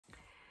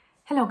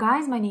Hello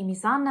guys, my name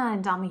is Anna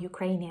and I'm a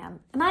Ukrainian,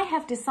 and I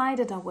have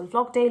decided I will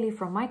vlog daily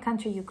from my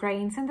country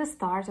Ukraine since the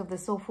start of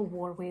this awful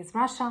war with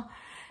Russia.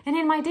 And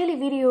in my daily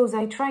videos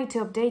I try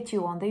to update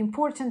you on the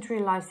important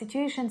real-life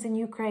situations in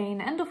Ukraine,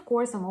 and of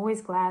course I'm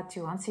always glad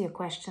to answer your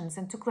questions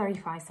and to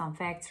clarify some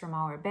facts from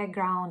our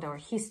background, our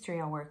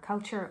history, our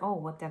culture, or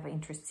whatever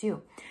interests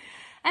you.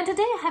 And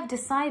today I have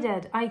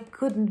decided, I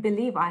couldn't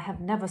believe I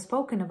have never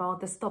spoken about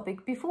this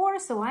topic before,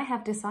 so I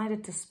have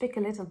decided to speak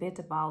a little bit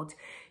about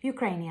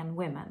Ukrainian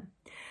women.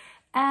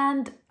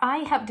 And I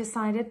have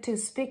decided to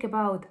speak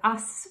about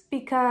us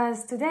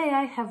because today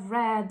I have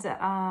read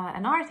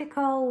an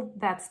article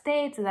that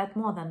states that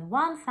more than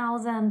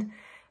 1,000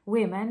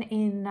 women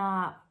in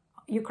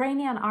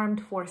Ukrainian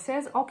armed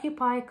forces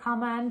occupy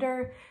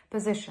commander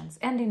positions,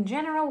 and in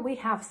general we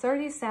have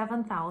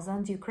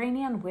 37,000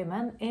 Ukrainian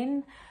women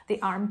in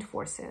the armed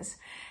forces.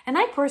 And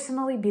I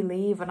personally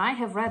believe, and I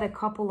have read a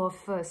couple of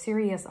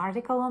serious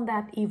articles on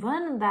that,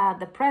 even that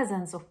the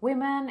presence of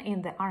women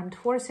in the armed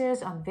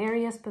forces on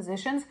various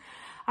positions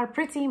are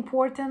pretty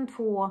important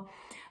for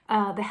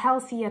the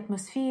healthy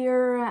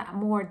atmosphere,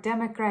 more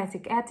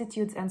democratic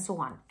attitudes, and so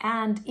on.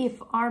 And if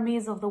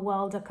armies of the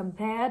world are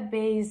compared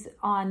based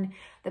on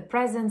the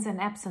presence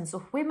and absence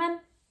of women,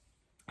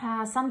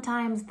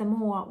 sometimes the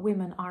more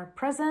women are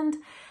present,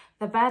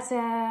 the better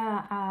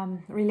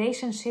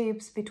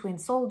relationships between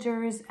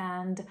soldiers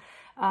and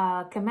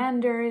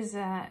commanders,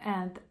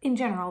 and in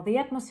general, the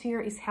atmosphere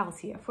is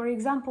healthier. For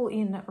example,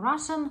 in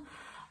Russian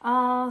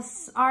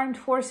armed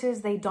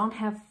forces, they don't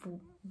have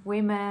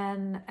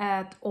women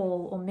at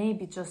all, or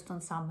maybe just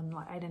on some,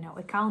 I don't know,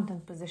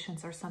 accountant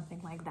positions or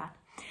something like that.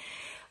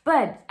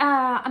 But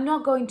I'm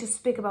not going to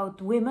speak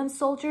about women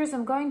soldiers.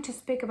 I'm going to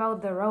speak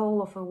about the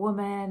role of a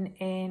woman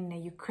in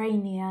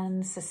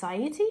Ukrainian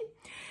society.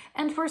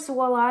 And first of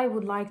all, I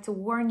would like to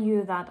warn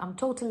you that I'm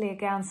totally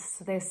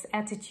against this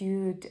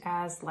attitude,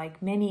 as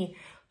like many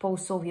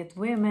post-Soviet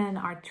women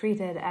are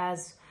treated as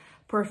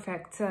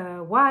perfect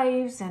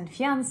wives and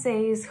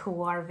fiancés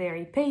who are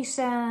very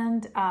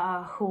patient,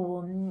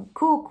 who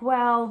cook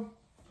well.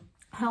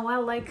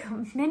 Well, like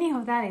many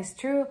of that is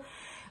true,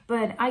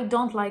 but I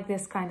don't like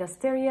this kind of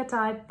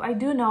stereotype. I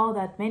do know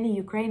that many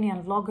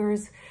Ukrainian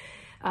vloggers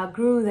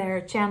grew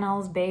their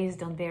channels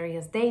based on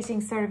various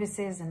dating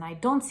services, and I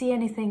don't see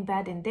anything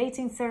bad in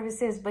dating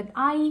services, but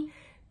I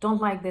don't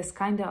like this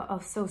kind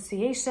of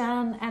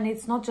association, and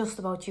it's not just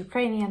about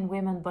Ukrainian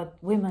women, but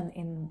women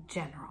in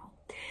general.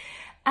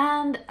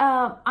 And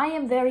I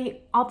am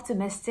very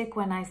optimistic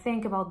when I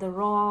think about the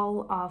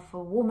role of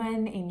a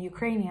woman in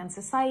Ukrainian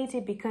society,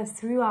 because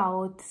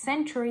throughout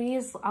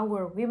centuries,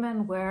 our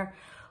women were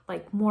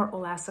like more or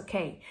less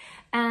okay.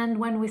 And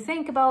when we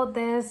think about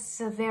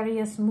this,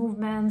 various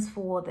movements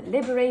for the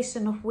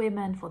liberation of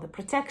women, for the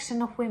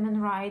protection of women's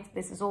rights,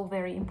 this is all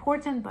very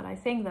important, but I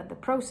think that the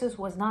process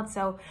was not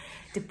so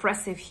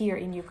depressive here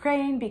in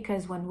Ukraine,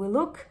 because when we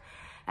look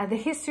at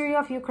the history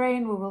of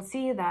Ukraine, we will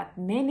see that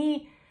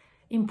many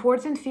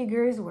important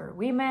figures were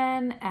women,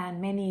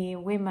 and many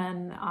women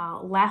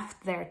left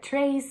their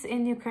trace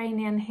in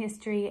Ukrainian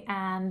history.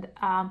 And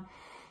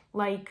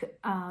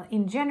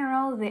in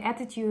general, the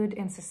attitude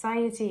in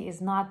society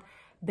is not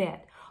bad.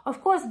 Of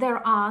course,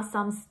 there are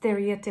some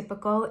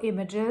stereotypical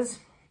images,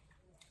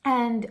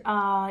 and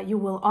you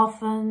will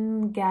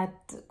often get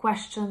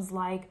questions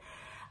like,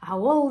 how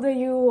old are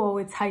you? Oh,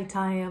 it's high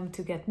time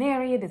to get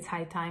married. It's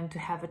high time to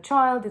have a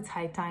child. It's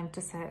high time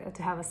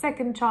to have a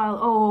second child.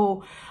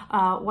 Oh,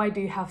 why do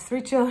you have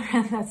 3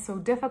 children? That's so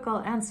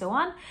difficult, and so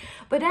on.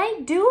 But I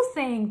do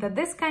think that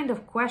this kind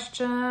of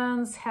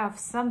questions have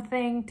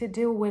something to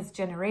do with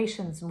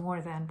generations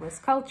more than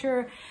with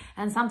culture,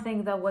 and something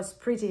that was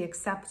pretty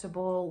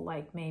acceptable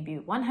like maybe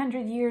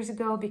 100 years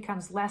ago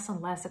becomes less and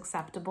less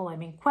acceptable. I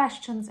mean,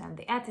 questions and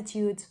the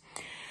attitudes.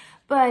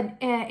 But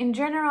in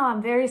general,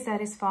 I'm very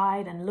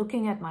satisfied, and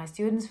looking at my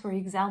students, for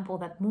example,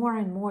 that more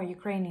and more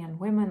Ukrainian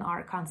women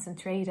are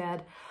concentrated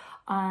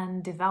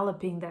on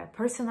developing their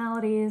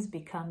personalities,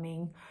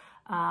 becoming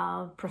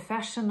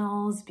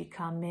professionals,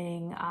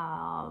 becoming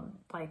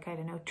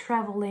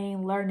traveling,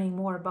 learning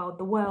more about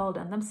the world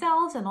and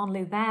themselves, and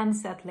only then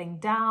settling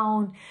down,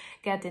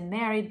 getting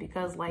married,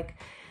 because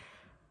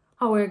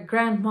our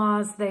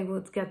grandmas, they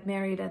would get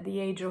married at the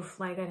age of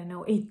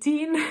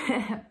 18,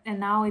 and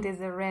now it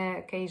is a rare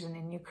occasion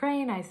in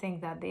Ukraine. I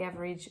think that the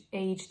average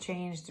age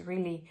changed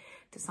really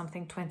to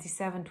something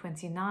 27,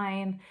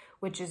 29,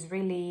 which is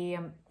really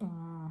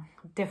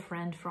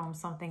different from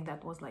something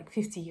that was like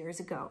 50 years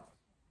ago.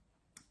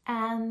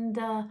 And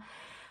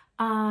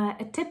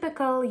a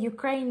typical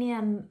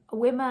Ukrainian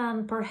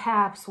woman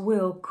perhaps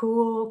will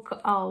cook,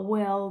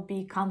 will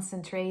be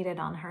concentrated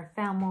on her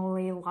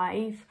family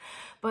life,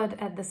 but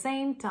at the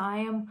same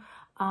time,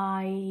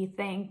 I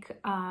think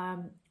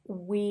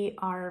we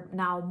are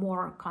now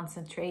more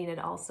concentrated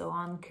also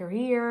on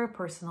career,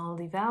 personal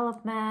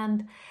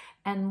development,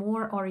 and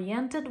more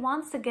oriented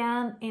once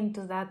again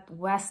into that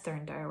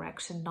Western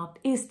direction, not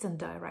Eastern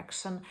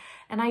direction.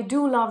 And I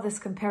do love this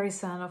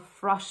comparison of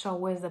Russia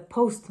with the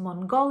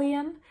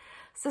post-Mongolian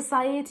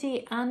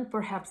society and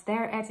perhaps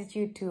their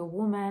attitude to a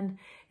woman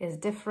is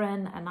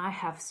different, and I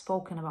have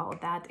spoken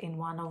about that in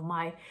one of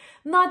my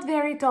not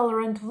very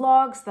tolerant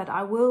vlogs that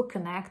I will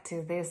connect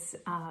to this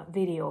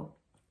video.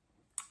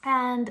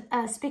 And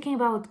speaking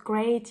about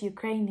great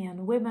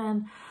Ukrainian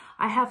women,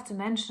 I have to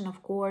mention,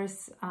 of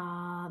course,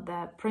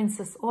 the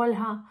Princess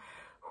Olga,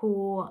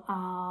 who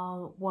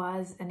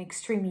was an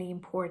extremely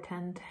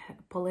important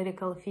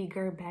political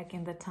figure back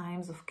in the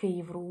times of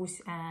Kiev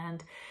Rus,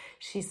 and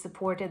she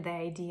supported the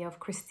idea of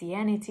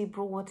Christianity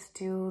brought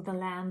to the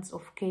lands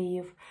of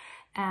Kiev.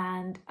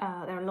 And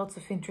there are lots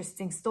of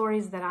interesting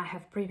stories that I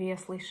have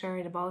previously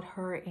shared about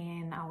her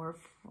in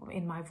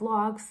my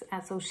vlogs.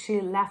 And so she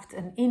left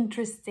an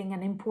interesting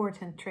and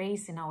important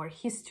trace in our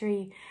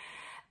history.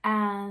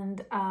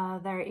 And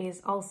there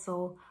is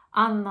also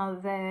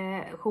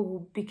Anna,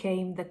 who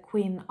became the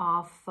Queen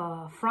of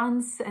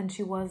France, and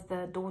she was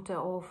the daughter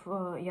of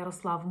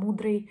Yaroslav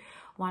Mudry,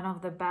 one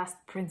of the best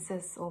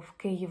princes of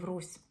Kiev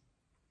Rus.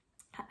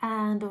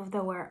 And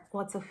there were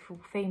lots of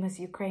famous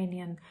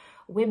Ukrainian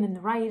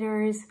women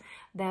writers.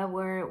 There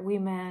were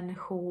women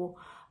who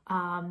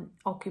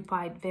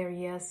occupied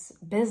various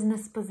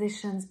business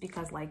positions,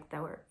 because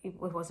it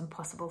wasn't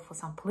possible for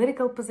some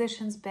political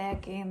positions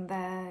back in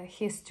the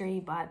history,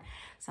 but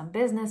some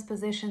business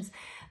positions.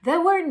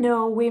 There were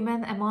no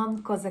women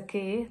among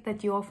Kozaki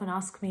that you often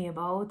ask me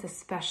about, a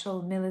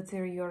special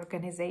military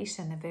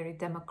organization, a very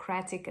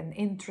democratic and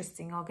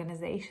interesting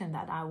organization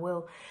that I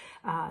will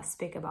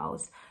speak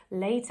about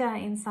later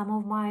in some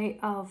of my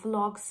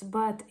vlogs.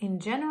 But in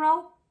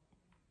general,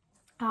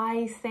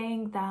 I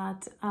think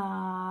that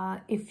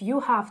if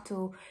you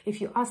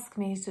ask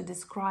me to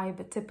describe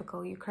a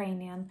typical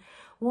Ukrainian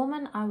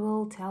woman, I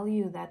will tell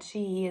you that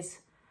she is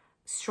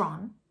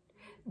strong,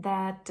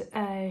 that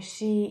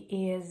she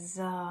is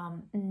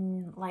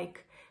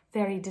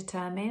very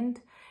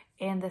determined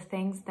in the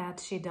things that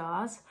she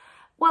does.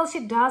 Well,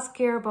 she does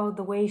care about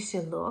the way she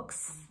looks.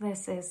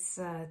 This is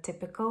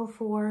typical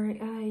for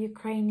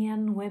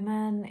Ukrainian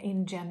women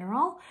in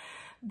general,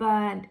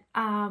 but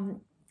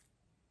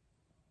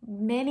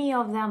many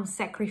of them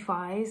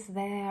sacrifice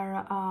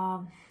their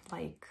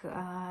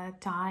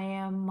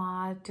time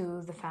to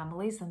the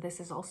families, and this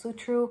is also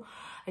true.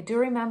 I do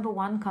remember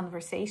one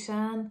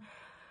conversation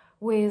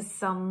with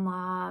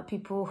some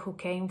people who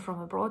came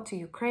from abroad to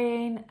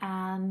Ukraine,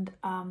 and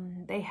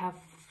they have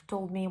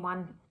told me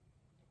one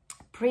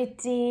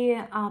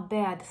pretty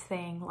bad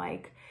thing.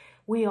 Like,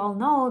 we all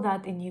know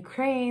that in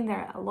Ukraine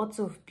there are lots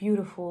of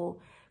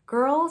beautiful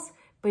girls,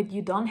 but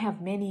you don't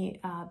have many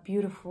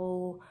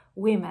beautiful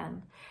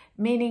women,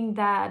 meaning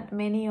that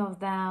many of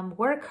them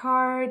work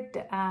hard,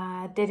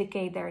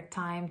 dedicate their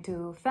time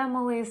to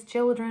families,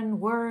 children,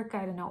 work,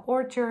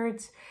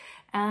 orchards.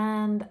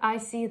 And I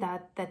see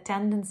that the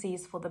tendency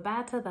is for the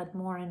better, that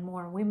more and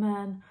more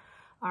women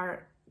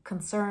are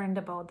concerned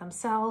about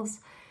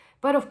themselves.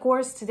 But of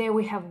course, today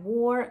we have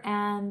war,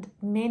 and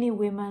many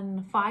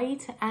women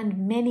fight,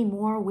 and many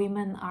more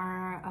women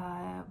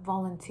are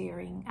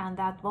volunteering. And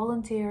that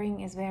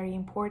volunteering is very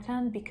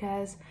important,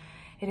 because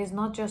it is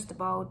not just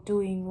about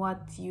doing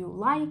what you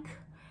like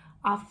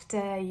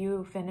after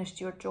you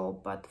finished your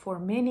job, but for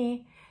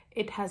many,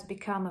 it has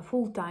become a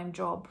full-time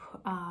job,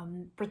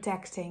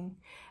 protecting,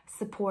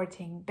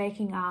 supporting,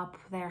 backing up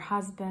their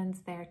husbands,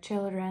 their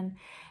children.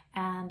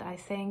 And I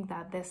think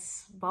that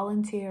this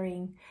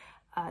volunteering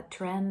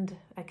trend,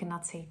 I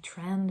cannot say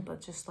trend,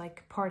 but just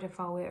like part of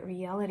our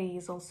reality,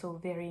 is also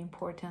very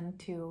important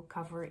to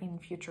cover in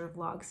future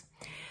vlogs.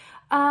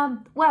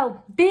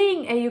 Well, being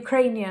a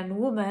Ukrainian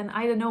woman,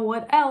 I don't know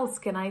what else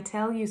can I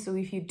tell you. So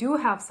if you do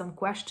have some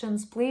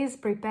questions, please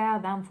prepare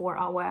them for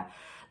our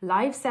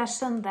live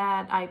session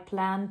that I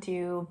plan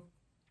to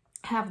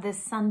have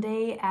this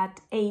Sunday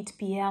at 8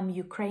 p.m.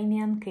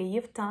 Ukrainian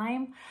Kyiv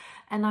time,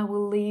 and I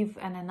will leave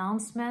an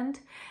announcement.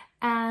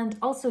 And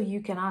also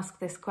you can ask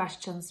these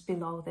questions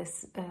below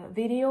this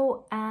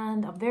video,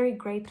 and I'm very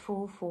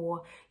grateful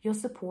for your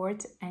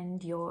support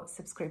and your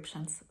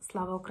subscriptions.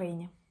 Slava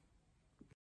Ukraini!